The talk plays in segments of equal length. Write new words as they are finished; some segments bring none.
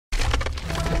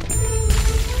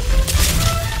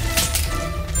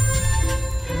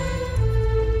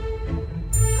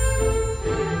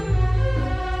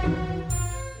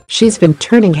She's been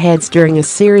turning heads during a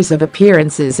series of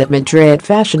appearances at Madrid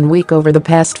Fashion Week over the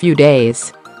past few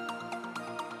days.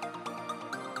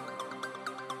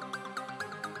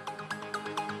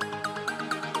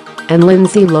 And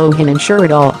Lindsay Lohan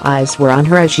ensured all eyes were on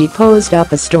her as she posed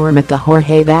up a storm at the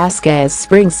Jorge Vazquez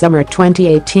Spring-Summer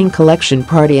 2018 collection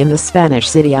party in the Spanish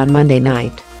city on Monday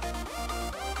night.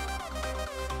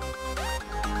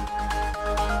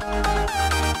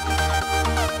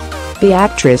 The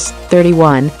actress,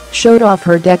 31, showed off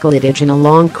her décolletage in a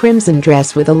long crimson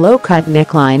dress with a low-cut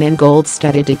neckline and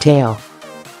gold-studded detail.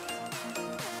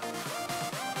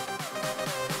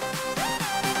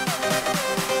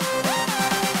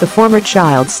 The former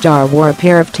child star wore a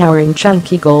pair of towering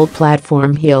chunky gold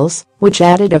platform heels, which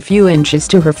added a few inches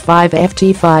to her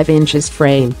 5'5" 5"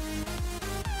 frame.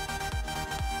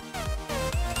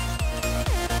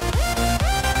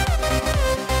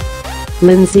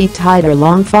 Lindsay tied her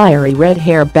long fiery red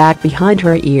hair back behind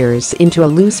her ears into a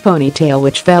loose ponytail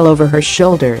which fell over her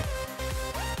shoulder.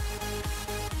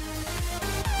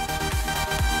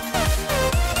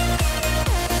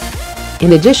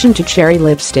 In addition to cherry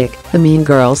lipstick, the Mean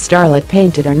Girls starlet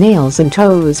painted her nails and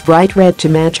toes bright red to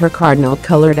match her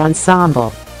cardinal-colored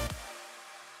ensemble.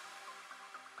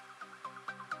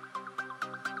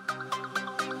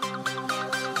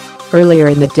 Earlier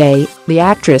in the day, the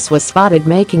actress was spotted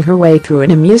making her way through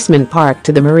an amusement park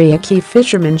to the Maria Key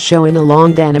Fisherman show in a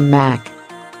long denim mac.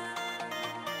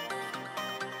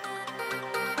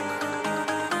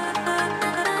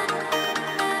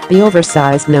 The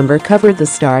oversized number covered the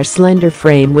star's slender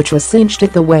frame, which was cinched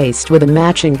at the waist with a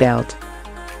matching belt.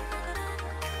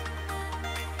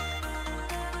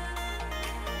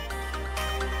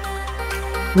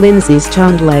 Lindsay's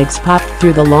toned legs popped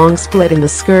through the long split in the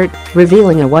skirt,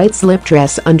 revealing a white slip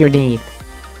dress underneath.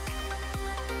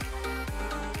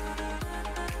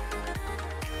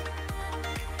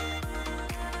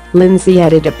 Lindsay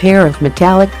added a pair of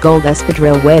metallic gold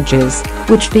espadrille wedges,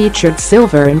 which featured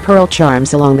silver and pearl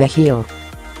charms along the heel.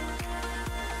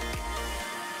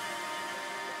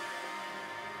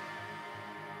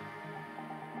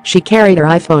 She carried her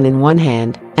iPhone in one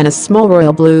hand, and a small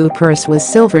royal blue purse with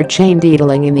silver chain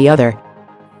detailing in the other.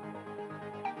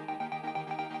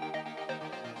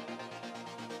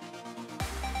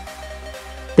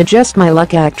 The Just My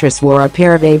Luck actress wore a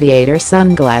pair of aviator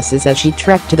sunglasses as she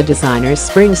trekked to the designer's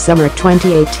Spring-Summer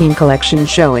 2018 collection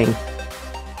showing.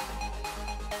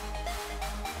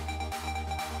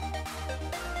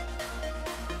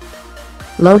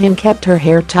 Lohan kept her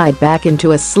hair tied back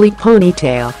into a sleek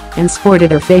ponytail and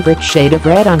sported her favorite shade of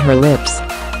red on her lips.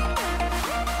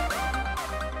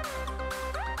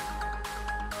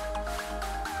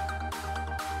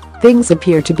 Things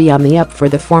appear to be on the up for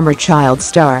the former child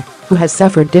star, who has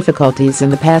suffered difficulties in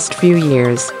the past few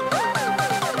years.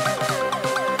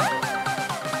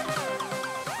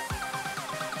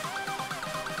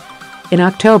 In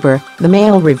October, the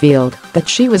Mail revealed that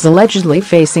she was allegedly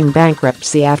facing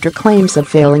bankruptcy after claims of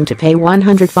failing to pay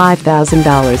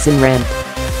 $105,000 in rent.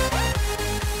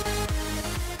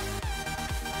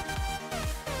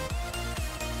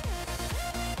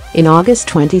 In August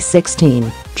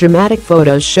 2016, dramatic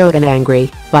photos showed an angry,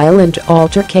 violent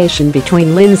altercation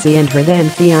between Lindsay and her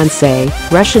then-fiancé,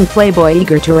 Russian playboy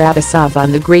Igor Tarabasov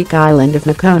on the Greek island of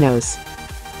Mykonos.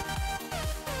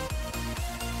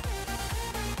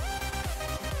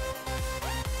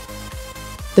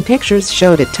 The pictures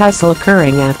showed a tussle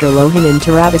occurring after Lohan and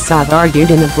Tarabasov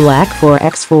argued in a black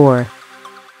 4x4.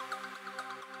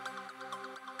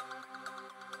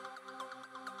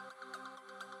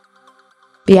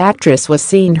 The actress was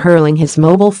seen hurling his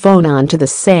mobile phone onto the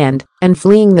sand and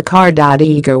fleeing the car.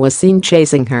 Igor was seen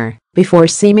chasing her, before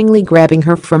seemingly grabbing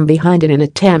her from behind in an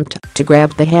attempt to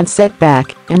grab the handset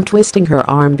back and twisting her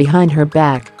arm behind her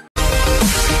back.